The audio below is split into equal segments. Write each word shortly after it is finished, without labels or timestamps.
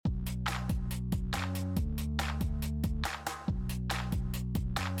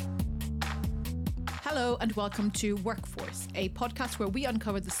Hello and welcome to Workforce, a podcast where we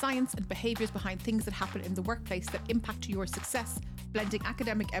uncover the science and behaviours behind things that happen in the workplace that impact your success, blending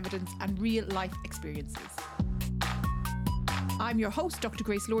academic evidence and real-life experiences. I'm your host, Dr.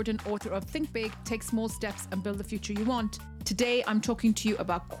 Grace Lordan, author of Think Big, Take Small Steps and Build the Future You Want. Today, I'm talking to you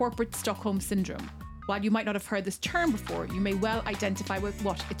about corporate Stockholm syndrome. While you might not have heard this term before, you may well identify with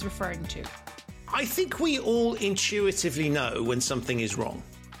what it's referring to. I think we all intuitively know when something is wrong.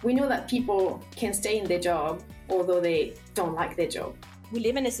 We know that people can stay in their job although they don't like their job. We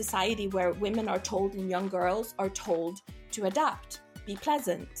live in a society where women are told and young girls are told to adapt, be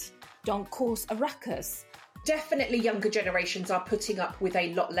pleasant, don't cause a ruckus. Definitely younger generations are putting up with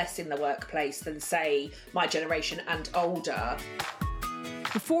a lot less in the workplace than, say, my generation and older.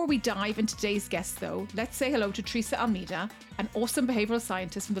 Before we dive into today's guest, though, let's say hello to Teresa Almeida, an awesome behavioural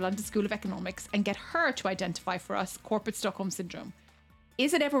scientist from the London School of Economics, and get her to identify for us corporate Stockholm syndrome.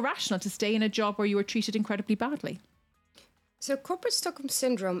 Is it ever rational to stay in a job where you were treated incredibly badly? So corporate Stockholm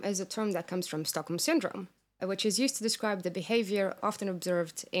syndrome is a term that comes from Stockholm syndrome, which is used to describe the behavior often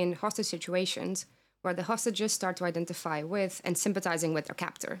observed in hostage situations where the hostages start to identify with and sympathizing with their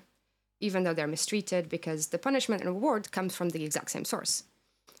captor, even though they're mistreated because the punishment and reward comes from the exact same source.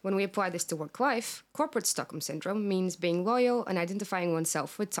 When we apply this to work life, corporate Stockholm syndrome means being loyal and identifying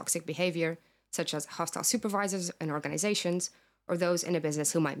oneself with toxic behavior, such as hostile supervisors and organizations, or those in a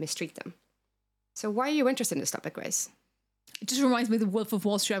business who might mistreat them. So why are you interested in this topic, Grace? It just reminds me of the Wolf of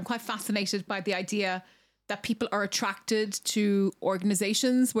Wall Street. I'm quite fascinated by the idea that people are attracted to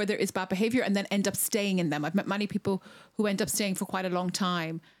organizations where there is bad behavior and then end up staying in them. I've met many people who end up staying for quite a long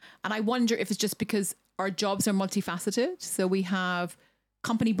time. And I wonder if it's just because our jobs are multifaceted. So we have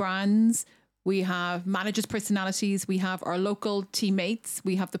company brands, we have managers' personalities, we have our local teammates,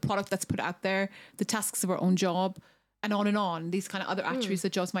 we have the product that's put out there, the tasks of our own job, and on, these kind of other attributes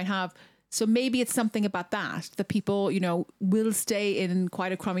that jobs might have. So maybe it's something about that people, will stay in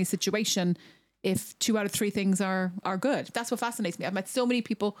quite a crummy situation if 2 out of 3 things are good. That's what fascinates me. I've met so many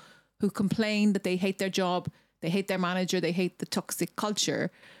people who complain that they hate their job, they hate their manager, they hate the toxic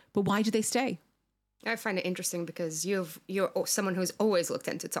culture. But why do they stay? I find it interesting because you're someone who's always looked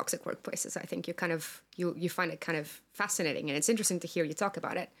into toxic workplaces. I think you find it kind of fascinating, and it's interesting to hear you talk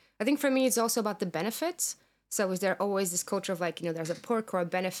about it. I think for me, it's also about the benefits. So is there always this culture of there's a perk or a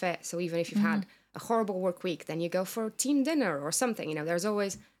benefit? So even if you've had a horrible work week, then you go for a team dinner or something. There's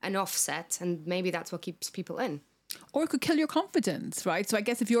always an offset, and maybe that's what keeps people in. Or it could kill your confidence, right? So I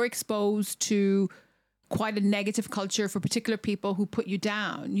guess if you're exposed to quite a negative culture for particular people who put you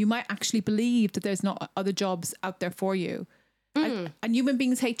down, you might actually believe that there's not other jobs out there for you. And human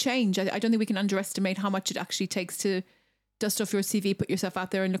beings hate change. I don't think we can underestimate how much it actually takes to dust off your CV, put yourself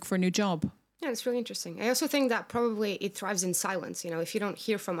out there and look for a new job. Yeah, it's really interesting. I also think that probably it thrives in silence. If you don't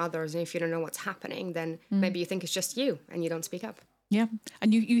hear from others and if you don't know what's happening, then maybe you think it's just you and you don't speak up. Yeah.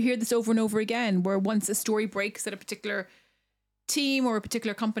 And you hear this over and over again, where once a story breaks that a particular team or a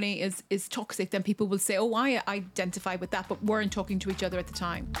particular company is toxic, then people will say, oh, I identify with that, but weren't talking to each other at the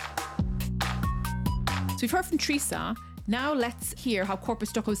time. So we've heard from Teresa. Now let's hear how corporate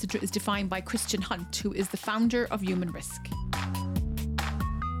Stockholm syndrome is defined by Christian Hunt, who is the founder of Human Risk.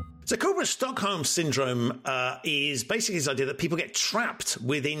 So corporate Stockholm syndrome is basically this idea that people get trapped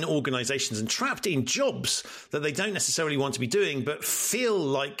within organizations and trapped in jobs that they don't necessarily want to be doing, but feel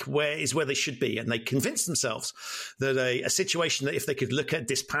like where they should be. And they convince themselves that a situation that if they could look at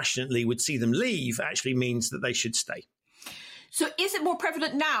dispassionately would see them leave actually means that they should stay. So is it more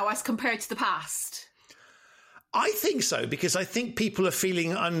prevalent now as compared to the past? I think so, because I think people are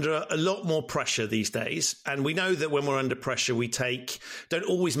feeling under a lot more pressure these days. And we know that when we're under pressure, we don't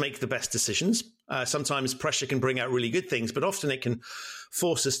always make the best decisions. Sometimes pressure can bring out really good things, but often it can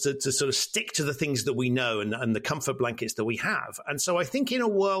force us to sort of stick to the things that we know and the comfort blankets that we have. And so I think in a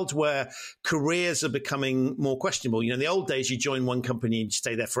world where careers are becoming more questionable, in the old days, you join one company and you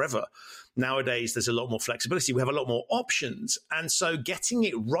stay there forever. Nowadays, there's a lot more flexibility. We have a lot more options. And so getting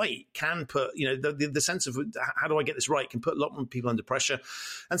it right can put, the sense of how do I get this right can put a lot more people under pressure.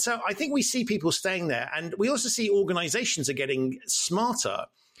 And so I think we see people staying there. And we also see organizations are getting smarter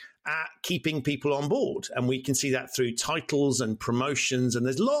at keeping people on board. And we can see that through titles and promotions. And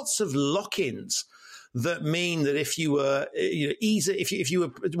there's lots of lock-ins that mean that if you were if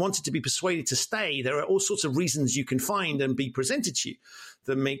you wanted to be persuaded to stay, there are all sorts of reasons you can find and be presented to you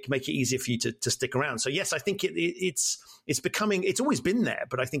that make it easier for you to stick around. So yes, I think it's becoming, it's always been there,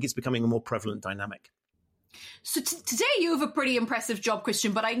 but I think it's becoming a more prevalent dynamic. So today you have a pretty impressive job,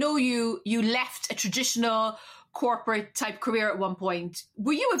 Christian, but I know you left a traditional corporate type career at one point.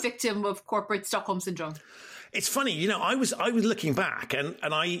 Were you a victim of corporate Stockholm syndrome? It's funny, I was looking back and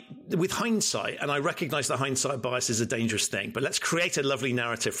I, with hindsight, and I recognize that hindsight bias is a dangerous thing, but let's create a lovely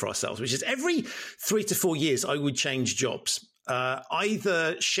narrative for ourselves, which is every 3 to 4 years, I would change jobs,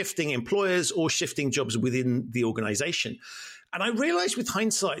 either shifting employers or shifting jobs within the organization. And I realized with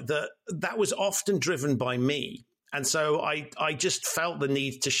hindsight that was often driven by me. And so I just felt the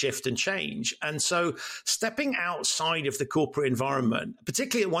need to shift and change. And so stepping outside of the corporate environment,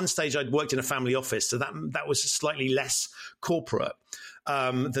 particularly at one stage, I'd worked in a family office. So that was slightly less corporate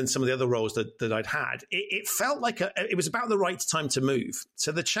than some of the other roles that I'd had. It felt like it was about the right time to move.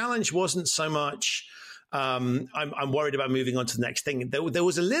 So the challenge wasn't so much I'm worried about moving on to the next thing. There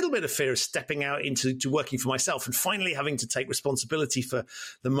was a little bit of fear of stepping out into working for myself and finally having to take responsibility for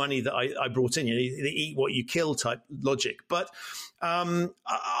the money that I brought in. The eat what you kill type logic. But I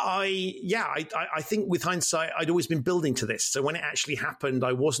think with hindsight, I'd always been building to this. So when it actually happened,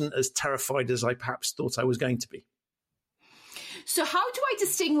 I wasn't as terrified as I perhaps thought I was going to be. So how do I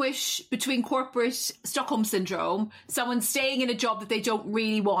distinguish between corporate Stockholm syndrome, someone staying in a job that they don't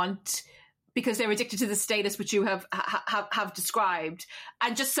really want because they're addicted to the status which you have described,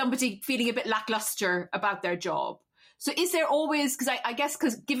 and just somebody feeling a bit lackluster about their job? So is there always, because I guess,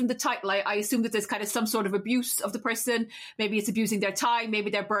 because given the title, I assume that there's kind of some sort of abuse of the person. Maybe it's abusing their time. Maybe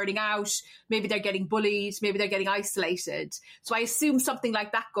they're burning out. Maybe they're getting bullied. Maybe they're getting isolated. So I assume something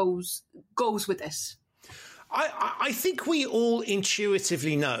like that goes with it. I think we all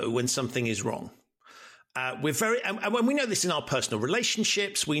intuitively know when something is wrong. And when we know this in our personal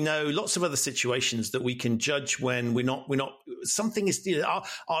relationships, we know lots of other situations that we can judge when we're not, something is,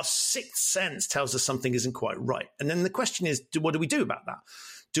 our sixth sense tells us something isn't quite right. And then the question is, what do we do about that?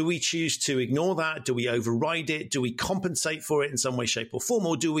 Do we choose to ignore that? Do we override it? Do we compensate for it in some way, shape or form?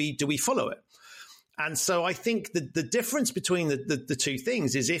 Or do we follow it? And so I think the difference between the two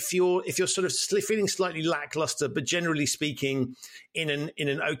things is if you're sort of feeling slightly lackluster, but generally speaking in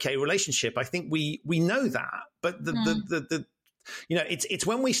an okay relationship, I think we know that. But it's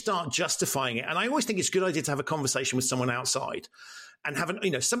when we start justifying it. And I always think it's a good idea to have a conversation with someone outside and have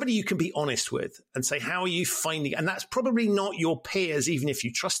somebody you can be honest with and say, how are you finding? And that's probably not your peers, even if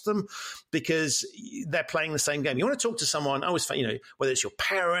you trust them, because they're playing the same game. You want to talk to someone, I always find, whether it's your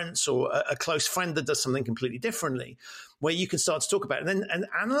parents or a close friend that does something completely differently, where you can start to talk about it and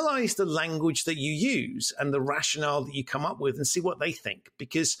analyze the language that you use and the rationale that you come up with and see what they think.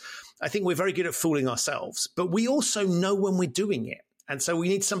 Because I think we're very good at fooling ourselves, but we also know when we're doing it. And so we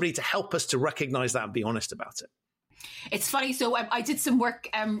need somebody to help us to recognize that and be honest about it. It's funny. So I did some work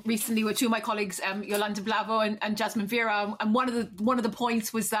recently with two of my colleagues, Yolanda Blavo and Jasmine Vera. And one of the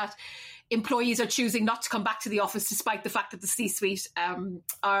points was that employees are choosing not to come back to the office despite the fact that the C-suite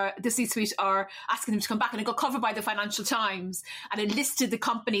are asking them to come back. And it got covered by the Financial Times, and it listed the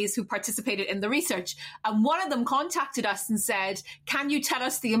companies who participated in the research. And one of them contacted us and said, can you tell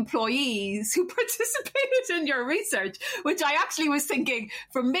us the employees who participated in your research? Which I actually was thinking,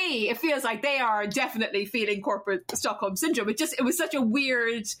 for me, it feels like they are definitely feeling corporate Stockholm syndrome. It was such a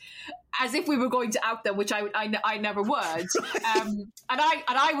weird, as if we were going to out them, which I never would. And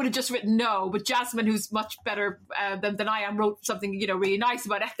I would have just written no, but Jasmine, who's much better than I am, wrote something really nice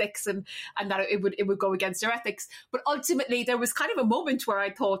about ethics and that it would go against their ethics. But ultimately, there was kind of a moment where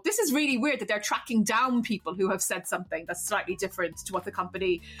I thought, this is really weird that they're tracking down people who have said something that's slightly different to what the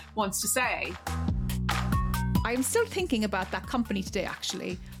company wants to say. I'm still thinking about that company today,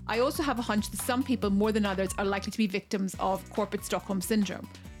 actually. I also have a hunch that some people, more than others, are likely to be victims of corporate Stockholm syndrome.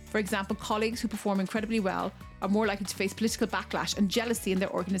 For example, colleagues who perform incredibly well are more likely to face political backlash and jealousy in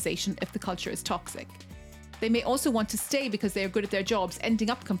their organisation if the culture is toxic. They may also want to stay because they are good at their jobs, ending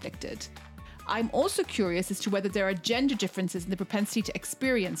up conflicted. I'm also curious as to whether there are gender differences in the propensity to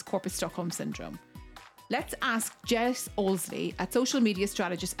experience corporate Stockholm syndrome. Let's ask Jess Olsley, a social media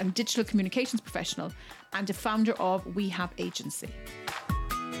strategist and digital communications professional and a founder of We Have Agency.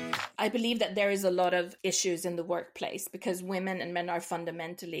 I believe that there is a lot of issues in the workplace because women and men are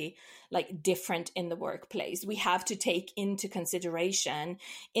fundamentally different in the workplace. We have to take into consideration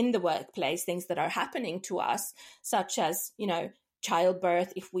in the workplace things that are happening to us, such as,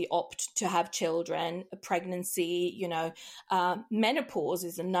 childbirth, if we opt to have children, pregnancy, menopause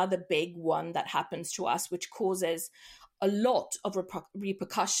is another big one that happens to us, which causes a lot of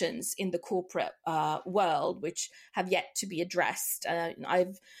repercussions in the corporate world, which have yet to be addressed.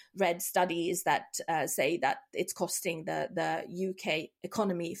 I've read studies that say that it's costing the UK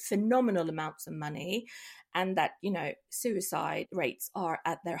economy phenomenal amounts of money, and that, suicide rates are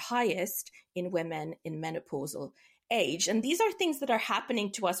at their highest in women in menopausal age. And these are things that are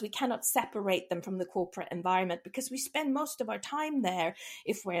happening to us. We cannot separate them from the corporate environment because we spend most of our time there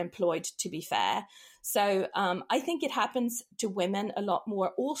if we're employed, to be fair. So I think it happens to women a lot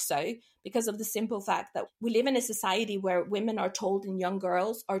more also because of the simple fact that we live in a society where women are told, and young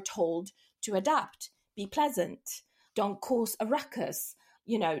girls are told, to adapt, be pleasant, don't cause a ruckus,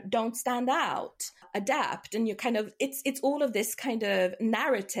 don't stand out, adapt. And it's all of this kind of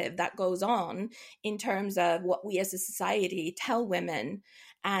narrative that goes on in terms of what we as a society tell women.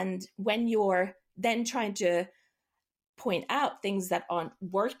 And when you're then trying to point out things that aren't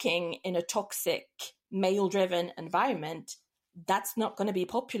working in a toxic, male-driven environment, that's not going to be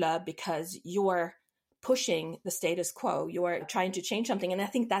popular because you're pushing the status quo. You're trying to change something. And I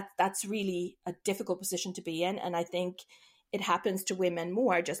think that's really a difficult position to be in. And I think it happens to women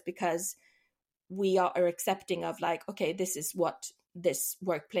more just because we are accepting of like, okay, this is what this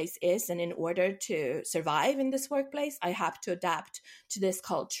workplace is. And in order to survive in this workplace, I have to adapt to this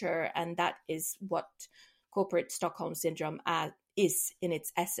culture. And that is what corporate Stockholm syndrome is in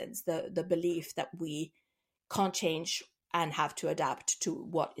its essence, the belief that we can't change and have to adapt to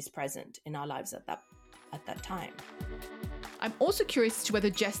what is present in our lives at that time. I'm also curious as to whether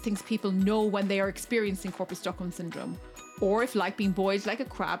Jess thinks people know when they are experiencing corporate Stockholm syndrome, or if, like being boiled like a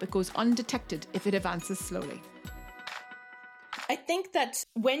crab, it goes undetected if it advances slowly. I think that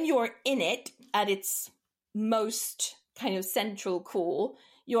when you're in it at its most kind of central core,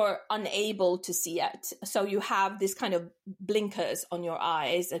 you're unable to see it. So you have this kind of blinkers on your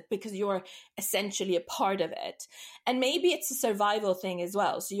eyes because you're essentially a part of it. And maybe it's a survival thing as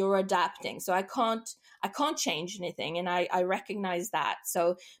well. So you're adapting. So I can't change anything. And I recognize that.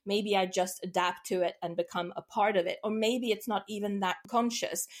 So maybe I just adapt to it and become a part of it. Or maybe it's not even that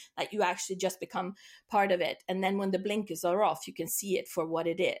conscious that you actually just become part of it. And then when the blinkers are off, you can see it for what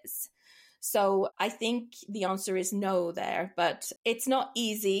it is. So I think the answer is no there, but it's not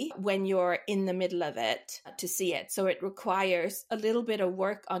easy when you're in the middle of it to see it. So it requires a little bit of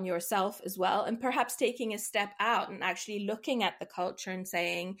work on yourself as well, and perhaps taking a step out and actually looking at the culture and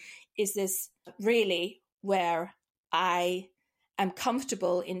saying, is this really where I am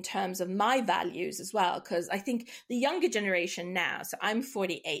comfortable in terms of my values as well? Because I think the younger generation now, so I'm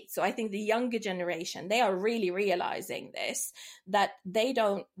 48, so I think the younger generation, they are really realizing this, that they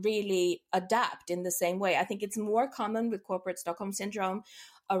don't really adapt in the same way. I think it's more common with corporate Stockholm syndrome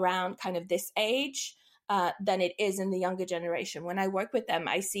around kind of this age than it is in the younger generation. When I work with them,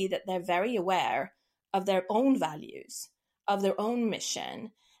 I see that they're very aware of their own values, of their own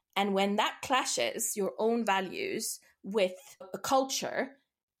mission. And when that clashes, your own values with a culture,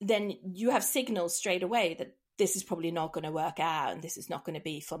 then you have signals straight away that this is probably not going to work out and this is not going to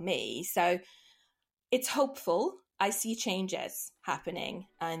be for me. So it's hopeful. I see changes happening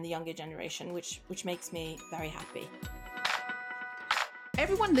in the younger generation, which makes me very happy.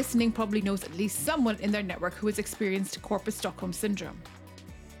 Everyone listening probably knows at least someone in their network who has experienced corporate Stockholm syndrome.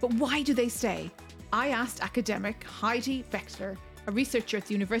 But why do they stay? I asked academic Heidi Bechtler, a researcher at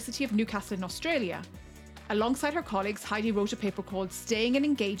the University of Newcastle in Australia. Alongside her colleagues, Heidi wrote a paper called Staying and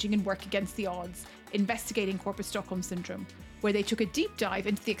Engaging in Work Against the Odds, Investigating Corporate Stockholm Syndrome, where they took a deep dive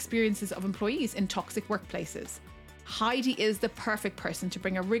into the experiences of employees in toxic workplaces. Heidi is the perfect person to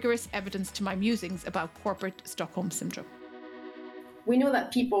bring a rigorous evidence to my musings about corporate Stockholm Syndrome. We know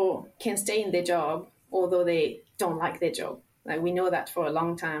that people can stay in their job although they don't like their job. Like, we know that for a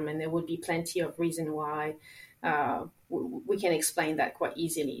long time, and there would be plenty of reason why. We can explain that quite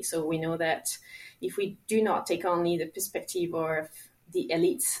easily. So we know that if we do not take only the perspective of the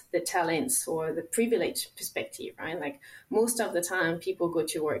elites, the talents, or the privileged perspective, right? Like, most of the time people go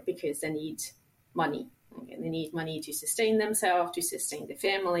to work because they need money. Okay? They need money to sustain themselves, to sustain the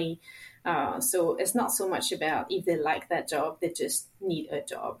family. So it's not so much about if they like that job, they just need a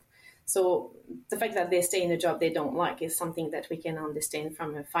job. So the fact that they stay in a job they don't like is something that we can understand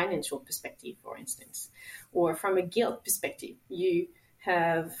from a financial perspective, for instance, or from a guilt perspective. You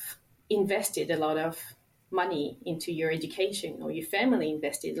have invested a lot of money into your education, or your family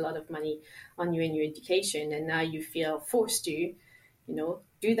invested a lot of money on you in your education, and now you feel forced to,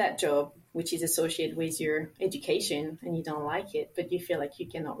 do that job which is associated with your education, and you don't like it, but you feel like you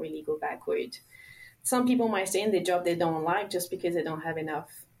cannot really go backward. Some people might stay in the job they don't like just because they don't have enough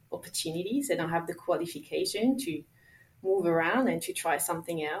opportunities. They don't have the qualification to move around and to try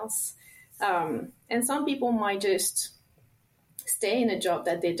something else. And some people might just stay in a job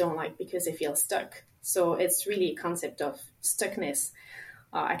that they don't like because they feel stuck. So it's really a concept of stuckness.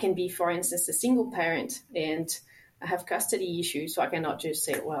 I can be, for instance, a single parent and I have custody issues, so I cannot just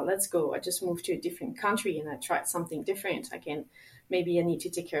say, well, let's go. I just moved to a different country and I tried something different. I can maybe I need to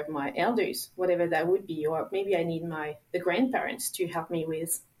take care of my elders, whatever that would be, or maybe I need the grandparents to help me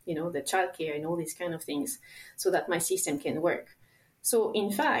with, the childcare and all these kind of things so that my system can work. So in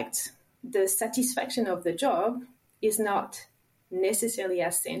fact, the satisfaction of the job is not necessarily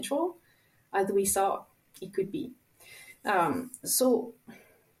as central as we thought it could be. So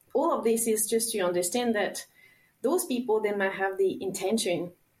all of this is just to understand that those people, they might have the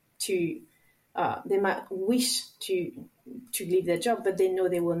intention to, they might wish to leave their job, but they know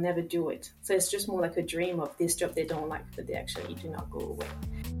they will never do it. So it's just more like a dream of this job they don't like, but they actually do not go away.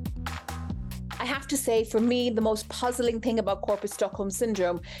 I have to say, for me, the most puzzling thing about corporate Stockholm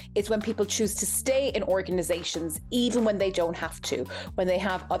syndrome is when people choose to stay in organizations, even when they don't have to, when they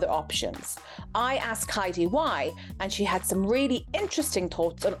have other options. I asked Heidi why, and she had some really interesting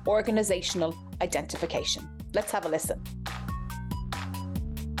thoughts on organizational identification. Let's have a listen.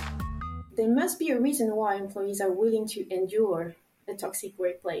 There must be a reason why employees are willing to endure a toxic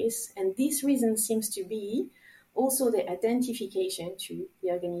workplace, and this reason seems to be also the identification to the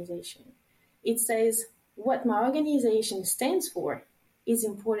organization. It says, what my organization stands for is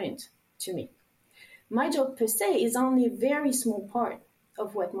important to me. My job per se is only a very small part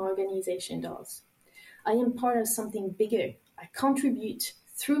of what my organization does. I am part of something bigger. I contribute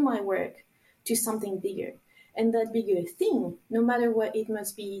through my work to something bigger. And that bigger thing, no matter what it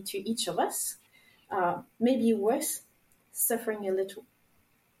must be to each of us, may be worth suffering a little.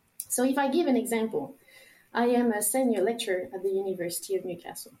 So if I give an example, I am a senior lecturer at the University of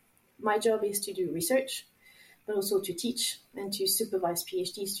Newcastle. My job is to do research, but also to teach and to supervise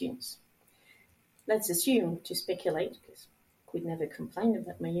PhD students. Let's assume, to speculate, because I could never complain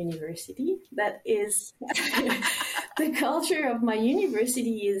about my university, that is, the culture of my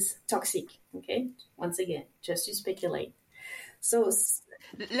university is toxic, okay? Once again, just to speculate. So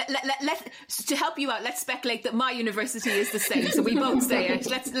to help you out, let's speculate that my university is the same. So we both say it.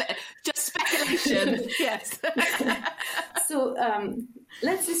 Just speculation. Yes. So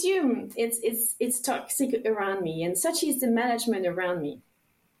let's assume it's toxic around me, and such is the management around me.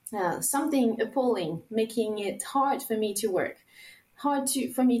 Something appalling, making it hard for me to work,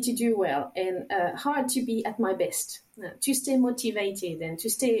 for me to do well, and hard to be at my best, to stay motivated and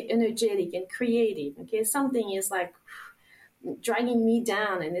to stay energetic and creative. Okay, something is like dragging me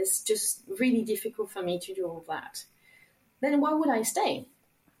down, and it's just really difficult for me to do all that. Then why would I stay?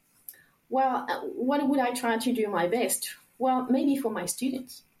 Well, what would I try to do my best? Well, maybe for my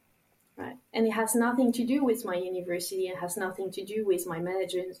students, right? And it has nothing to do with my university. It has nothing to do with my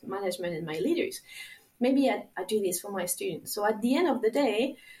management and my leaders. Maybe I do this for my students. So at the end of the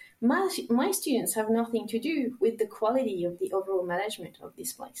day, my students have nothing to do with the quality of the overall management of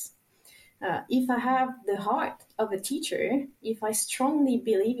this place. If I have the heart of a teacher, if I strongly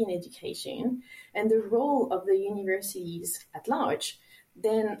believe in education and the role of the universities at large,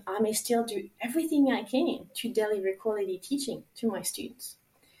 then I may still do everything I can to deliver quality teaching to my students.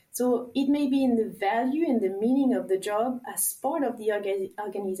 So it may be in the value and the meaning of the job as part of the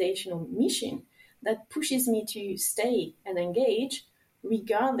organizational mission that pushes me to stay and engage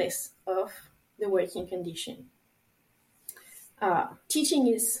regardless of the working condition. Teaching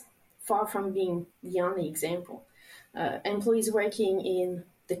is far from being the only example. Employees working in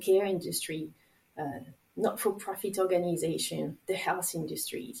the care industry, not-for-profit organization, the health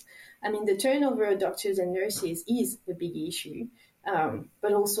industries. I mean, the turnover of doctors and nurses is a big issue,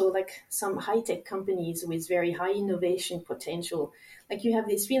 but also like some high-tech companies with very high innovation potential. Like you have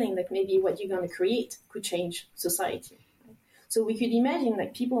this feeling like maybe what you're going to create could change society. So we could imagine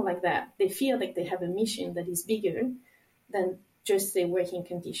like people like that, they feel like they have a mission that is bigger than just their working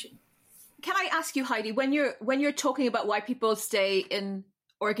condition. Can I ask you, Heidi, when you're talking about why people stay in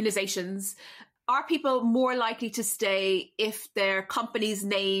organizations, are people more likely to stay if their company's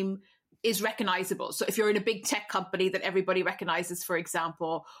name is recognizable? So if you're in a big tech company that everybody recognizes, for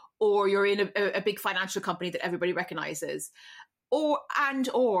example, or you're in a big financial company that everybody recognizes, or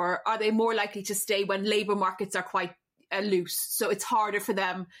are they more likely to stay when labor markets are quite loose, so it's harder for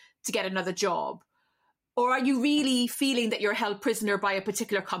them to get another job? Or are you really feeling that you're held prisoner by a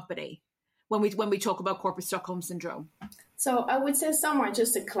particular company when we talk about corporate Stockholm syndrome? So I would say some are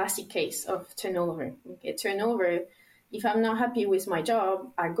just a classic case of turnover. Okay, turnover, if I'm not happy with my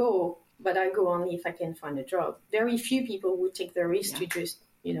job, I go, but I go only if I can find a job. Very few people would take the risk to just,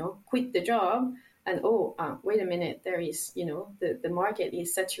 quit the job and, wait a minute, there is, the market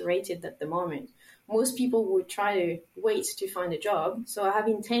is saturated at the moment. Most people would try to wait to find a job. So I have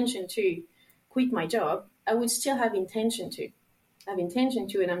intention to quit my job. I would still have intention to,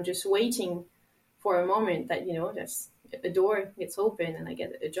 and I'm just waiting for a moment that, just a door gets open and I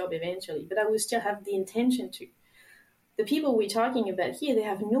get a job eventually. But I would still have the intention to. the people we're talking about here, they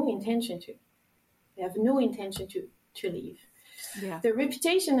have no intention to. They have no intention to leave. Yeah. The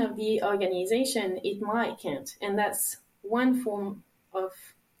reputation of the organization, it might count. And that's one form of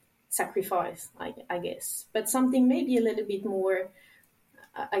sacrifice, I guess. But something maybe a little bit more,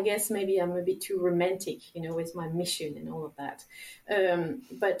 I guess maybe I'm a bit too romantic, with my mission and all of that.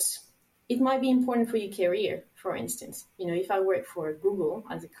 But it might be important for your career, for instance. If I work for Google,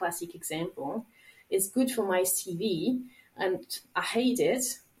 as a classic example, it's good for my CV, and I hate it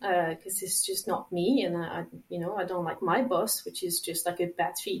because it's just not me, and I don't like my boss, which is just like a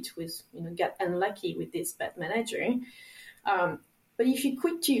bad fit with, got unlucky with this bad manager. But if you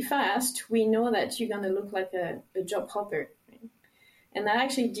quit too fast, we know that you're going to look like a job hopper. Right? And that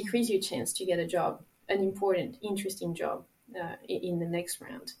actually decreases your chance to get a job, an important, interesting job in the next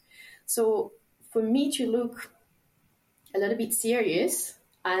round. So for me to look a little bit serious,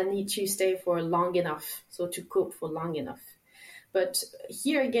 I need to stay for long enough, so to cope for long enough. But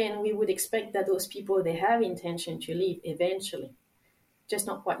here again, we would expect that those people, they have intention to leave eventually, just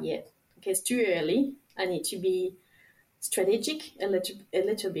not quite yet. Okay, it's too early. I need to be strategic a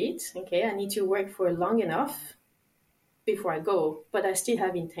little bit. Okay, I need to work for long enough before I go, but I still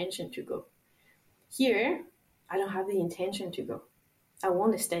have intention to go. Here, I don't have the intention to go. I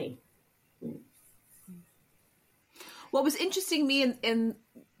want to stay. What was interesting me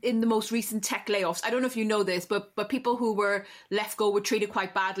in the most recent tech layoffs, I don't know if you know this, but people who were let go were treated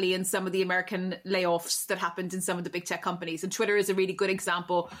quite badly in some of the American layoffs that happened in some of the big tech companies. And Twitter is a really good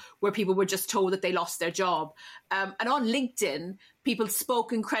example where people were just told that they lost their job. And on LinkedIn, people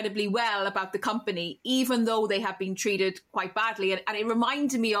spoke incredibly well about the company, even though they have been treated quite badly. And it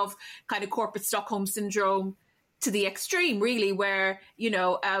reminded me of kind of corporate Stockholm syndrome to the extreme, really, where,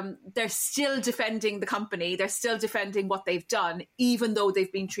 they're still defending the company. They're still defending what they've done, even though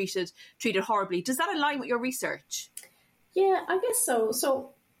they've been treated horribly. Does that align with your research? Yeah, I guess so.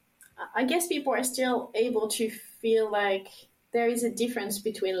 So I guess people are still able to feel like there is a difference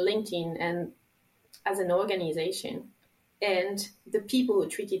between LinkedIn and as an organization and the people who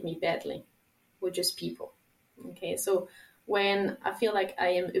treated me badly were just people. Okay, so when I feel like I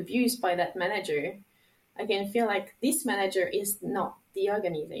am abused by that manager, I can feel like this manager is not the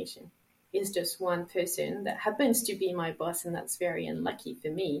organization. It's just one person that happens to be my boss, and that's very unlucky for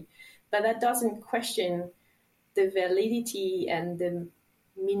me. But that doesn't question the validity and the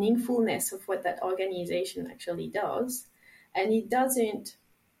meaningfulness of what that organization actually does. And it doesn't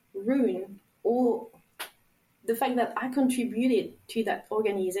ruin all the fact that I contributed to that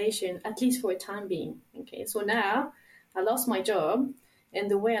organization, at least for a time being. Okay, so now I lost my job. And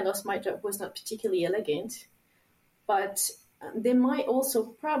the way I lost my job was not particularly elegant. But they might also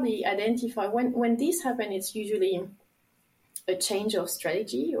probably identify when this happens, it's usually a change of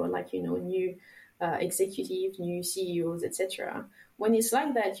strategy or new executive, new CEOs, etc. When it's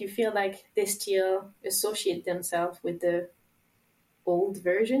like that, you feel like they still associate themselves with the old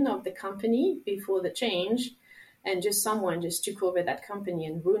version of the company before the change, and just someone just took over that company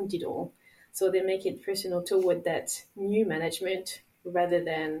and ruined it all. So they make it personal toward that new management rather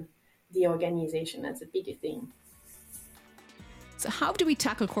than the organization as a bigger thing. So how do we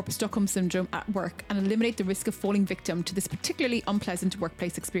tackle corporate Stockholm syndrome at work and eliminate the risk of falling victim to this particularly unpleasant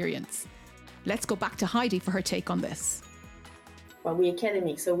workplace experience? Let's go back to Heidi for her take on this. Well, we're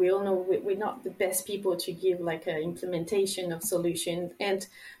academics, so we all know we're not the best people to give like an implementation of solutions. And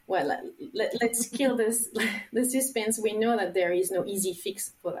let's kill the suspense. We know that there is no easy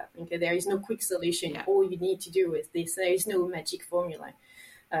fix for that. Okay, there is no quick solution. Yeah. All you need to do is this. There is no magic formula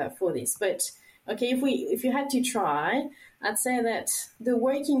for this. But okay, if you had to try, I'd say that the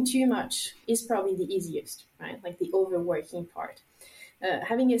working too much is probably the easiest, right? Like the overworking part.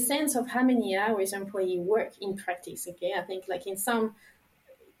 Having a sense of how many hours employee work in practice. Okay, I think like in some,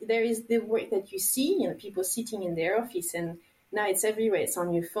 there is the work that you see, people sitting in their office, and now it's everywhere. It's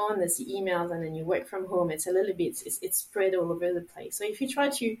on your phone, there's the emails, and then you work from home. It's a little bit, it's spread all over the place. So if you try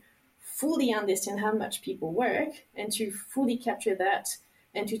to fully understand how much people work and to fully capture that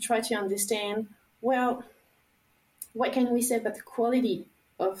and to try to understand, well, what can we say about the quality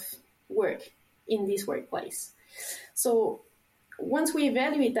of work in this workplace? So once we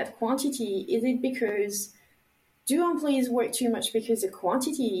evaluate that quantity, is it because do employees work too much because the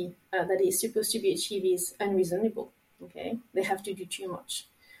quantity that is supposed to be achieved is unreasonable? Okay, they have to do too much.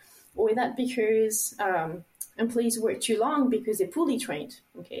 Or is that because employees work too long because they're poorly trained?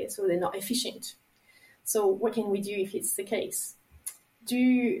 Okay, so they're not efficient. So what can we do if it's the case?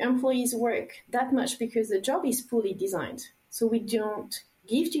 Do employees work that much because the job is poorly designed? So we don't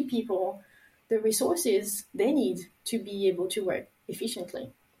give to people the resources they need to be able to work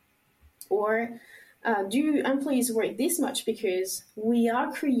efficiently. Or do employees work this much because we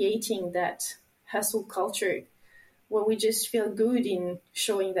are creating that hustle culture where we just feel good in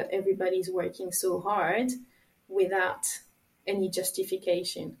showing that everybody's working so hard without any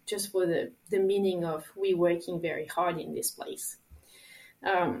justification, just for the meaning of we working very hard in this place.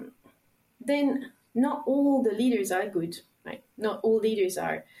 Then not all the leaders are good, right? Not all leaders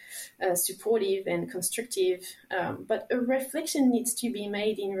are supportive and constructive, but a reflection needs to be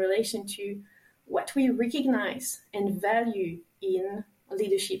made in relation to what we recognize and value in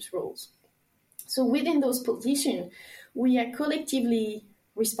leadership roles. So within those positions, we are collectively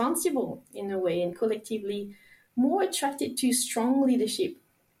responsible in a way and collectively more attracted to strong leadership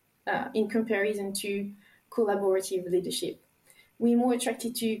in comparison to collaborative leadership. We're more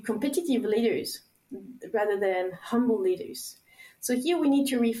attracted to competitive leaders rather than humble leaders. So here we need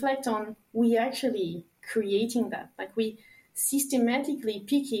to reflect on we actually creating that, like we systematically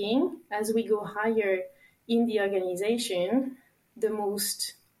picking as we go higher in the organization the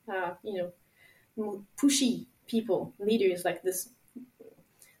most pushy people, leaders like this,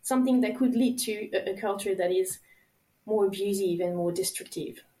 something that could lead to a culture that is more abusive and more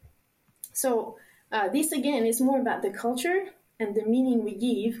destructive. So this again is more about the culture and the meaning we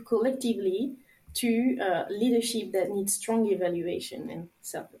give collectively to leadership that needs strong evaluation and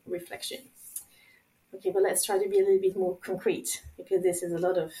self-reflection. Okay, but let's try to be a little bit more concrete, because this is a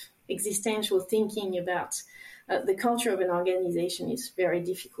lot of existential thinking about the culture of an organization is very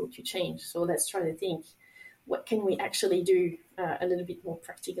difficult to change. So let's try to think, what can we actually do a little bit more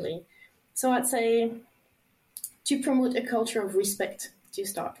practically? So I'd say to promote a culture of respect to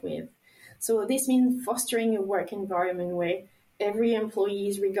start with. So this means fostering a work environment where every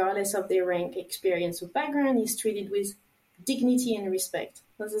employee, regardless of their rank, experience, or background, is treated with dignity and respect.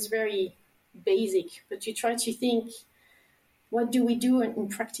 This is very basic, but you try to think, what do we do in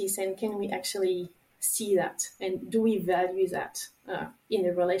practice, and can we actually see that, and do we value that in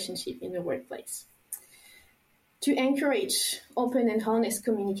a relationship in the workplace? To encourage open and honest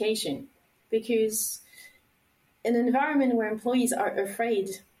communication, because an environment where employees are afraid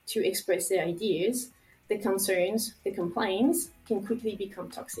to express their ideas, the concerns, the complaints can quickly become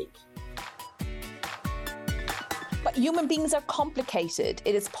toxic. But human beings are complicated.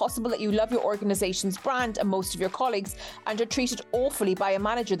 It is possible that you love your organisation's brand and most of your colleagues and are treated awfully by a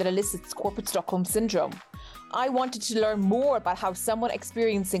manager that elicits corporate Stockholm syndrome. I wanted to learn more about how someone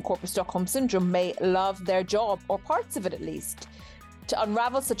experiencing corporate Stockholm syndrome may love their job, or parts of it at least. To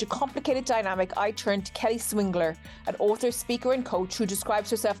unravel such a complicated dynamic, I turned to Kelly Swingler, an author, speaker and coach who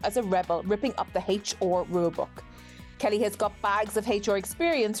describes herself as a rebel ripping up the HR rulebook. Kelly has got bags of HR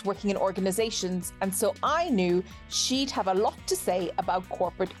experience working in organisations, and so I knew she'd have a lot to say about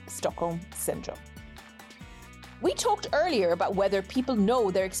corporate Stockholm syndrome. We talked earlier about whether people know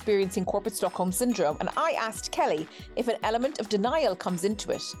they're experiencing corporate Stockholm syndrome, and I asked Kelly if an element of denial comes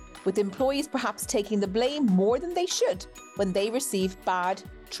into it, with employees perhaps taking the blame more than they should when they receive bad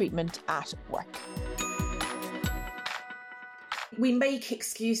treatment at work. We make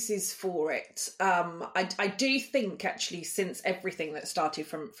excuses for it. I do think, actually, since everything that started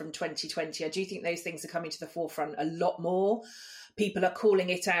from 2020, I do think those things are coming to the forefront a lot more. People are calling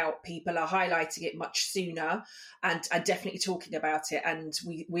it out, people are highlighting it much sooner and are definitely talking about it. And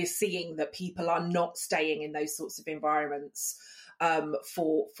we're seeing that people are not staying in those sorts of environments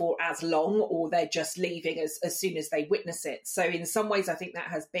for as long, or they're just leaving as soon as they witness it. So in some ways, I think that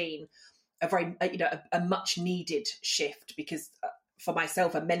has been a much needed shift, because for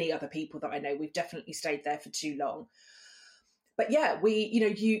myself and many other people that I know, we've definitely stayed there for too long. But yeah,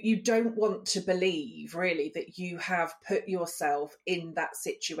 you don't want to believe really that you have put yourself in that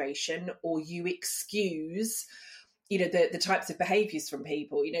situation, or you excuse, the types of behaviours from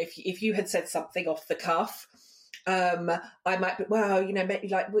people. If you had said something off the cuff, I might be, maybe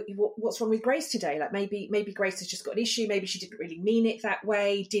like, what's wrong with Grace today? Like maybe Grace has just got an issue. Maybe she didn't really mean it that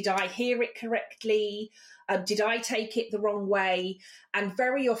way. Did I hear it correctly? Did I take it the wrong way? And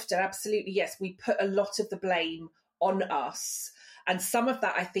very often, absolutely, yes, we put a lot of the blame on us. And some of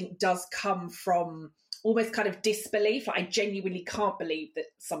that, I think, does come from almost kind of disbelief. Like, I genuinely can't believe that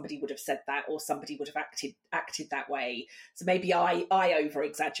somebody would have said that, or somebody would have acted that way. So maybe I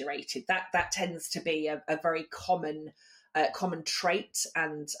over-exaggerated. That tends to be a very common trait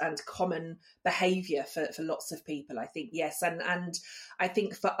and common behaviour for lots of people, I think, yes. And I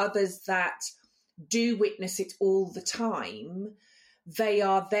think for others that do witness it all the time, they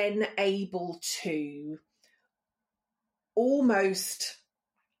are then able to almost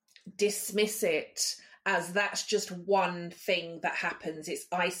dismiss it as that's just one thing that happens. It's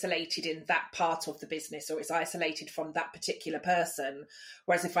isolated in that part of the business, or it's isolated from that particular person.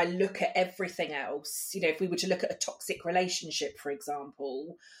 Whereas if I look at everything else, if we were to look at a toxic relationship, for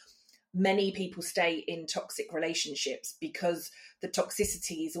example, many people stay in toxic relationships because the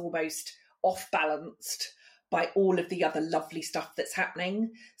toxicity is almost off balanced by all of the other lovely stuff that's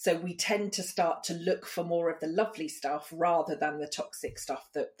happening. So we tend to start to look for more of the lovely stuff rather than the toxic stuff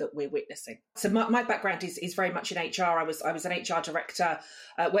that we're witnessing. So my background is very much in HR. I was an HR director,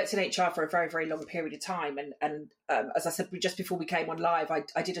 worked in HR for a very, very long period of time. And as I said, just before we came on live,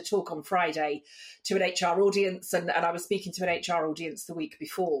 I did a talk on Friday to an HR audience, and I was speaking to an HR audience the week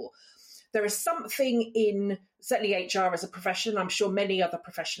before. There is something in certainly HR as a profession, I'm sure many other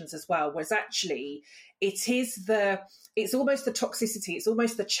professions as well, whereas actually it's almost the toxicity, it's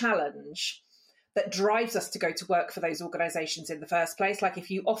almost the challenge that drives us to go to work for those organisations in the first place. Like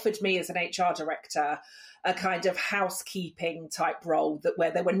if you offered me as an HR director a kind of housekeeping type role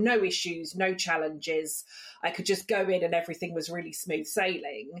where there were no issues, no challenges, I could just go in and everything was really smooth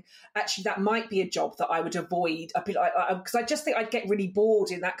sailing. Actually, that might be a job that I would avoid because I just think I'd get really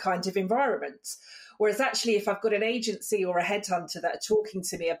bored in that kind of environment. Whereas actually, if I've got an agency or a headhunter that are talking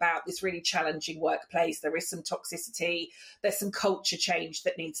to me about this really challenging workplace, there is some toxicity, there's some culture change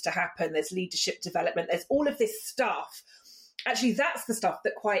that needs to happen, there's leadership development, there's all of this stuff. Actually, that's the stuff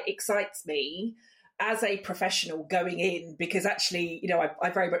that quite excites me as a professional going in, because actually, I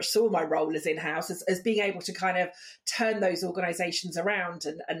very much saw my role as in-house as being able to kind of turn those organisations around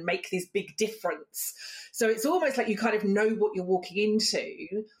and make this big difference. So it's almost like you kind of know what you're walking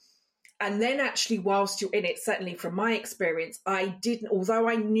into. And then actually, whilst you're in it, certainly from my experience, although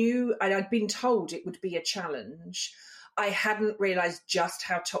I knew and I'd been told it would be a challenge, I hadn't realised just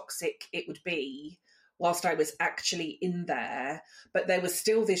how toxic it would be whilst I was actually in there. But there was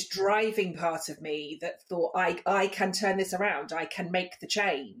still this driving part of me that thought, I can turn this around, I can make the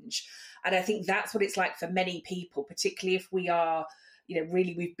change. And I think that's what it's like for many people, particularly if we are,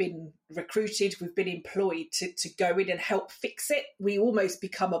 really we've been recruited, we've been employed to go in and help fix it. We almost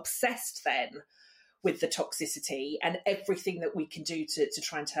become obsessed then with the toxicity and everything that we can do to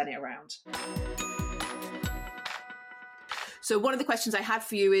try and turn it around. So one of the questions I had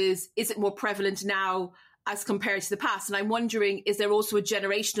for you is it more prevalent now as compared to the past? And I'm wondering, is there also a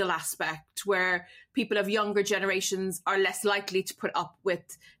generational aspect where people of younger generations are less likely to put up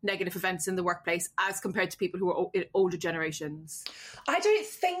with negative events in the workplace as compared to people who are in older generations? I don't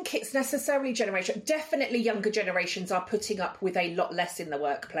think it's necessarily generational. Definitely younger generations are putting up with a lot less in the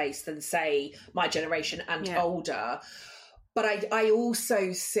workplace than, say, my generation and older. But I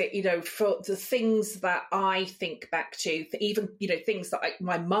also see, for the things that I think back to, for even, things that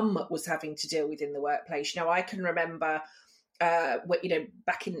my mum was having to deal with in the workplace. I can remember,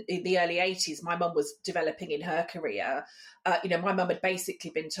 back in the early 80s, my mum was developing in her career. My mum had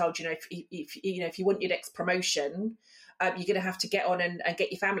basically been told, if you want your next promotion, you're going to have to get on and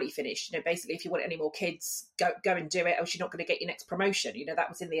get your family finished. Basically, if you want any more kids, go and do it, else you're not going to get your next promotion. That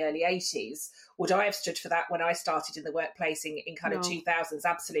was in the early 80s. Would I have stood for that when I started in the workplace in kind of 2000s?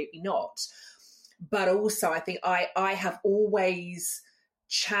 Absolutely not. But also, I think I have always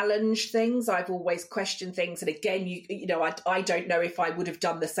challenged things. I've always questioned things. And again, I don't know if I would have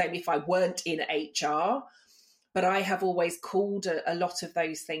done the same if I weren't in HR. But I have always called a lot of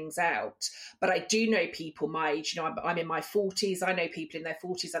those things out. But I do know people my age, I'm in my 40s. I know people in their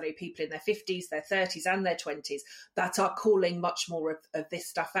 40s. I know people in their 50s, their 30s and their 20s that are calling much more of this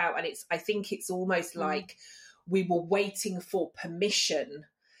stuff out. And I think it's almost like we were waiting for permission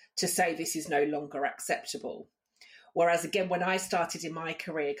to say this is no longer acceptable. Whereas, again, when I started in my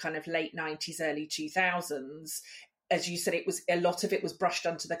career, kind of late 90s, early 2000s, as you said, a lot of it was brushed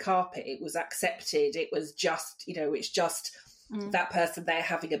under the carpet. It was accepted. It was just, it's just that person there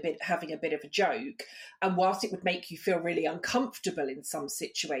having a bit of a joke. And whilst it would make you feel really uncomfortable in some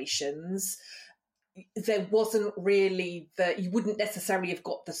situations, there wasn't really you wouldn't necessarily have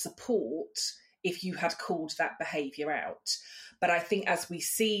got the support if you had called that behaviour out. But I think as we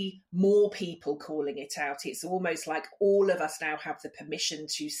see more people calling it out, it's almost like all of us now have the permission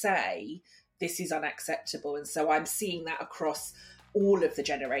to say, this is unacceptable. And so I'm seeing that across all of the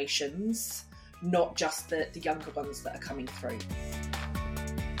generations, not just the younger ones that are coming through.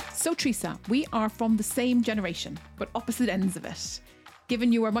 So Teresa, we are from the same generation, but opposite ends of it.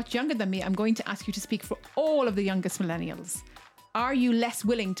 Given you are much younger than me, I'm going to ask you to speak for all of the youngest millennials. Are you less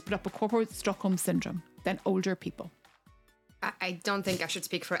willing to put up with corporate Stockholm syndrome than older people? I don't think I should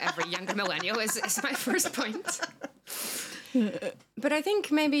speak for every younger millennial is my first point. But I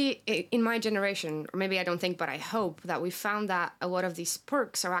think maybe in my generation, or maybe I don't think, but I hope that we found that a lot of these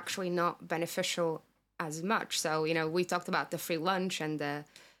perks are actually not beneficial as much. So, we talked about the free lunch and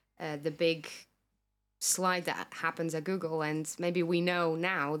the big slide that happens at Google, and maybe we know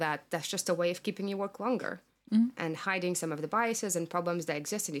now that that's just a way of keeping you work longer and hiding some of the biases and problems that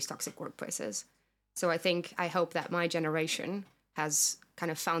exist in these toxic workplaces. So I hope that my generation has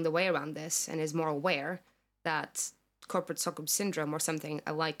kind of found a way around this and is more aware that corporate Stockholm syndrome or something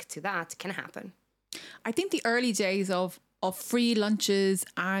alike to that can happen. I think the early days of free lunches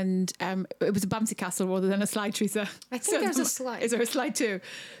and it was a bouncy castle rather than a slide, Teresa. I think there's a slide. Is there a slide too?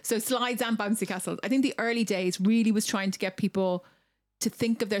 So slides and bouncy castles. I think the early days really was trying to get people to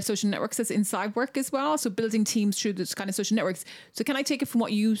think of their social networks as inside work as well. So building teams through this kind of social networks. So can I take it from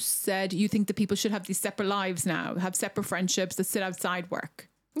what you said, you think that people should have these separate lives now, have separate friendships that sit outside work?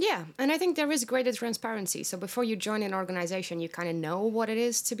 Yeah, and I think there is greater transparency. So before you join an organization, you kind of know what it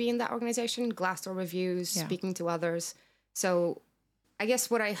is to be in that organization, Glassdoor reviews, speaking to others. So I guess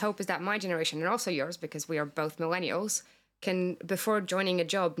what I hope is that my generation, and also yours, because we are both millennials, can, before joining a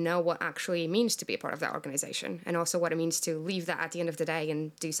job, know what actually means to be a part of that organization, and also what it means to leave that at the end of the day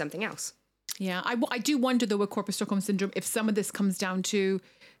and do something else. Yeah, I do wonder, though, with corporate Stockholm syndrome, if some of this comes down to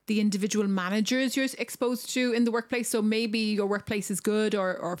the individual managers you're exposed to in the workplace. So maybe your workplace is good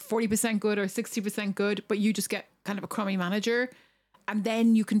or 40% good or 60% good, but you just get kind of a crummy manager, and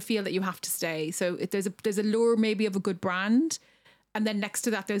then you can feel that you have to stay. So if there's a lure maybe of a good brand, and then next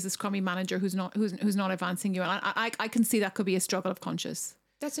to that there's this crummy manager who's not advancing you, and I can see that could be a struggle of conscience.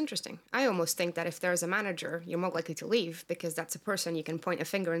 That's interesting. I almost think that if there's a manager, you're more likely to leave, because that's a person you can point a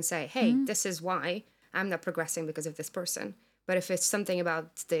finger and say, hey, this is why I'm not progressing because of this person. But if it's something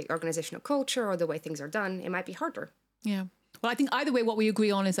about the organizational culture or the way things are done, it might be harder. Yeah. Well, I think either way, what we agree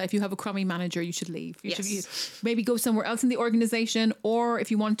on is that if you have a crummy manager, you should leave. You should maybe go somewhere else in the organization, or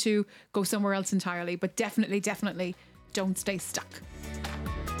if you want to, go somewhere else entirely. But definitely don't stay stuck.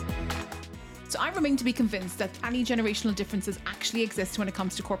 So I remain to be convinced that any generational differences actually exist when it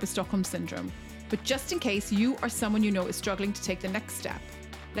comes to corporate Stockholm syndrome. But just in case you or someone you know is struggling to take the next step,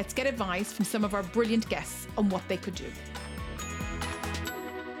 let's get advice from some of our brilliant guests on what they could do.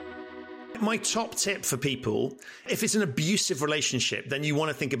 My top tip for people, if it's an abusive relationship, then you want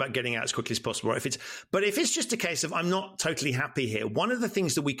to think about getting out as quickly as possible. But if it's just a case of, I'm not totally happy here, one of the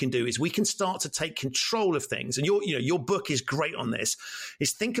things that we can do is we can start to take control of things. And your book is great on this,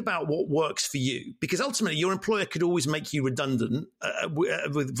 is think about what works for you. Because ultimately your employer could always make you redundant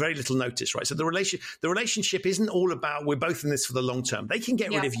with very little notice, right? So the relationship isn't all about, we're both in this for the long term. They can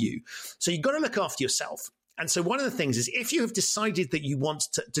get rid of you. So you've got to look after yourself. And so one of the things is, if you have decided that you want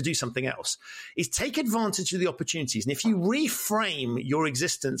to do something else, is take advantage of the opportunities. And if you reframe your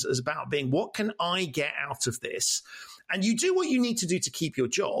existence as about being, what can I get out of this? And you do what you need to do to keep your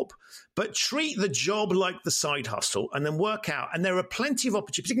job, but treat the job like the side hustle, and then work out. And there are plenty of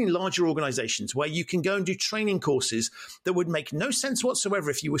opportunities, particularly in larger organizations, where you can go and do training courses that would make no sense whatsoever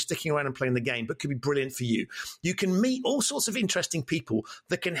if you were sticking around and playing the game, but could be brilliant for you. You can meet all sorts of interesting people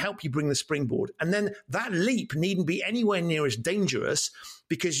that can help you bring the springboard. And then that leap needn't be anywhere near as dangerous,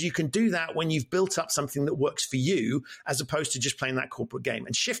 because you can do that when you've built up something that works for you, as opposed to just playing that corporate game.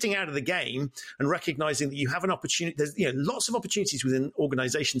 And shifting out of the game and recognizing that you have an opportunity, there's lots of opportunities within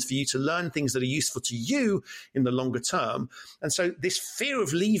organizations for you to learn things that are useful to you in the longer term. And so this fear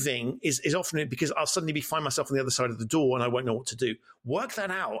of leaving is often because I'll suddenly find myself on the other side of the door and I won't know what to do. Work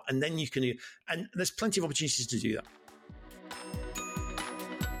that out, and then you can, and there's plenty of opportunities to do that.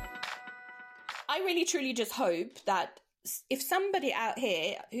 I really truly just hope that if somebody out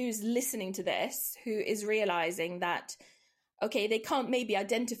here who's listening to this, who is realizing that, okay, they can't maybe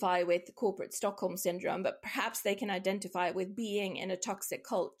identify with corporate Stockholm syndrome, but perhaps they can identify with being in a toxic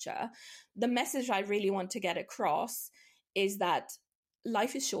culture, the message I really want to get across is that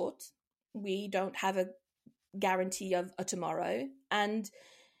life is short. We don't have a guarantee of a tomorrow. And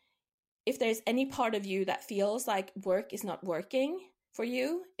if there's any part of you that feels like work is not working for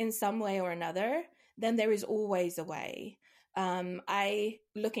you in some way or another, then there is always a way. I,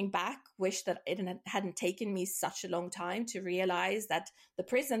 looking back, wish that it hadn't taken me such a long time to realize that the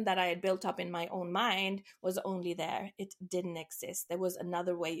prison that I had built up in my own mind was only there. It didn't exist. There was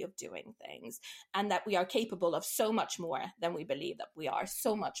another way of doing things, and that we are capable of so much more than we believe that we are.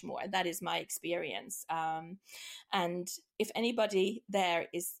 So much more. That is my experience. And if anybody there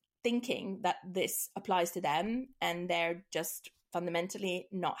is thinking that this applies to them and they're just fundamentally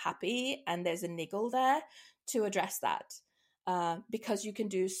not happy and there's a niggle there, to address that. Because you can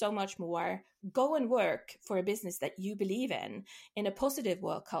do so much more. Go and work for a business that you believe in a positive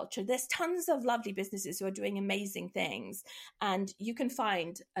work culture. There's tons of lovely businesses who are doing amazing things, and you can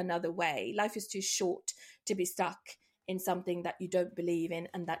find another way. Life is too short to be stuck in something that you don't believe in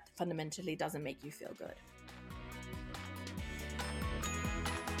and that fundamentally doesn't make you feel good.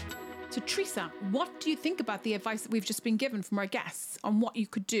 So Teresa, what do you think about the advice that we've just been given from our guests on what you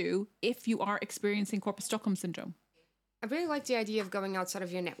could do if you are experiencing corporate Stockholm syndrome? I really like the idea of going outside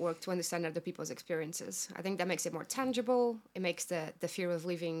of your network to understand other people's experiences. I think that makes it more tangible. It makes the fear of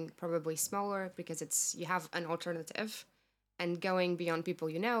leaving probably smaller because you have an alternative. And going beyond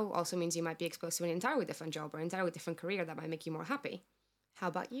people you know also means you might be exposed to an entirely different job or an entirely different career that might make you more happy. How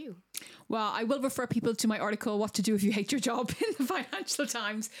about you? Well, I will refer people to my article, What to Do If You Hate Your Job, in the Financial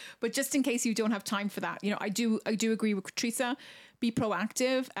Times. But just in case you don't have time for that, I do agree with Teresa. Be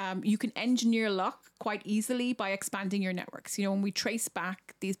proactive. You can engineer luck quite easily by expanding your networks. When we trace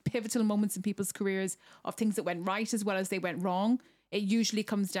back these pivotal moments in people's careers of things that went right as well as they went wrong, it usually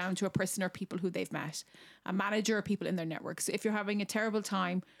comes down to a person or people who they've met, a manager or people in their network. So if you're having a terrible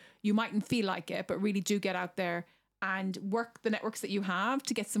time, you mightn't feel like it, but really do get out there and work the networks that you have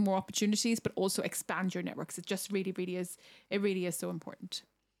to get some more opportunities, but also expand your networks. It just really is so important.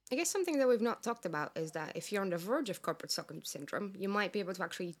 I guess something that we've not talked about is that if you're on the verge of corporate Stockholm syndrome, you might be able to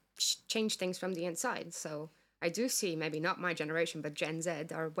actually change things from the inside. So I do see maybe not my generation, but Gen Z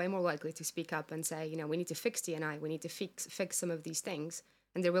are way more likely to speak up and say, we need to fix D&I, we need to fix some of these things.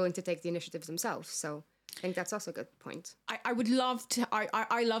 And they're willing to take the initiatives themselves. So I think that's also a good point. I would love to,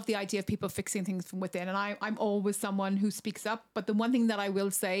 I love the idea of people fixing things from within. And I'm always someone who speaks up. But the one thing that I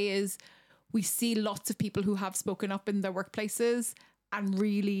will say is we see lots of people who have spoken up in their workplaces and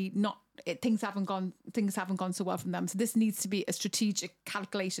really things haven't gone so well from them. So this needs to be a strategic,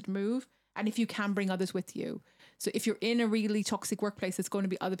 calculated move. And if you can, bring others with you. So if you're in a really toxic workplace, it's going to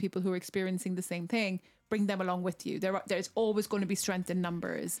be other people who are experiencing the same thing. Bring them along with you. There's always going to be strength in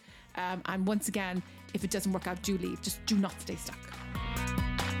numbers. And once again, if it doesn't work out, do leave. Just do not stay stuck.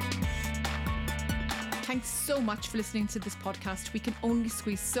 Thanks so much for listening to this podcast. We can only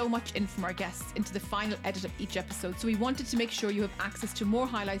squeeze so much in from our guests into the final edit of each episode. So we wanted to make sure you have access to more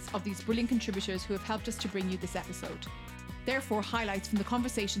highlights of these brilliant contributors who have helped us to bring you this episode. Therefore, highlights from the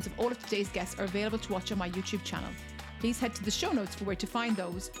conversations of all of today's guests are available to watch on my YouTube channel. Please head to the show notes for where to find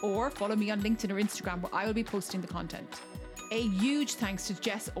those, or follow me on LinkedIn or Instagram where I will be posting the content. A huge thanks to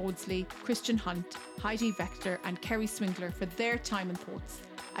Jess Audsley, Christian Hunt, Heidi Vector and Kerry Swingler for their time and thoughts,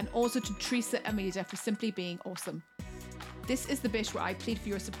 and also to Teresa Amida for simply being awesome. This is the bit where I plead for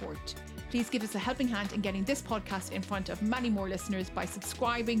your support. Please give us a helping hand in getting this podcast in front of many more listeners by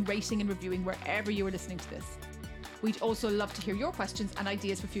subscribing, rating and reviewing wherever you are listening to this. We'd also love to hear your questions and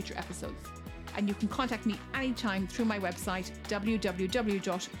ideas for future episodes. And you can contact me anytime through my website,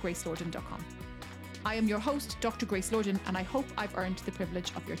 www.gracelorden.com. I am your host, Dr. Grace Lorden, and I hope I've earned the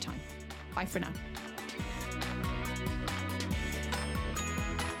privilege of your time. Bye for now.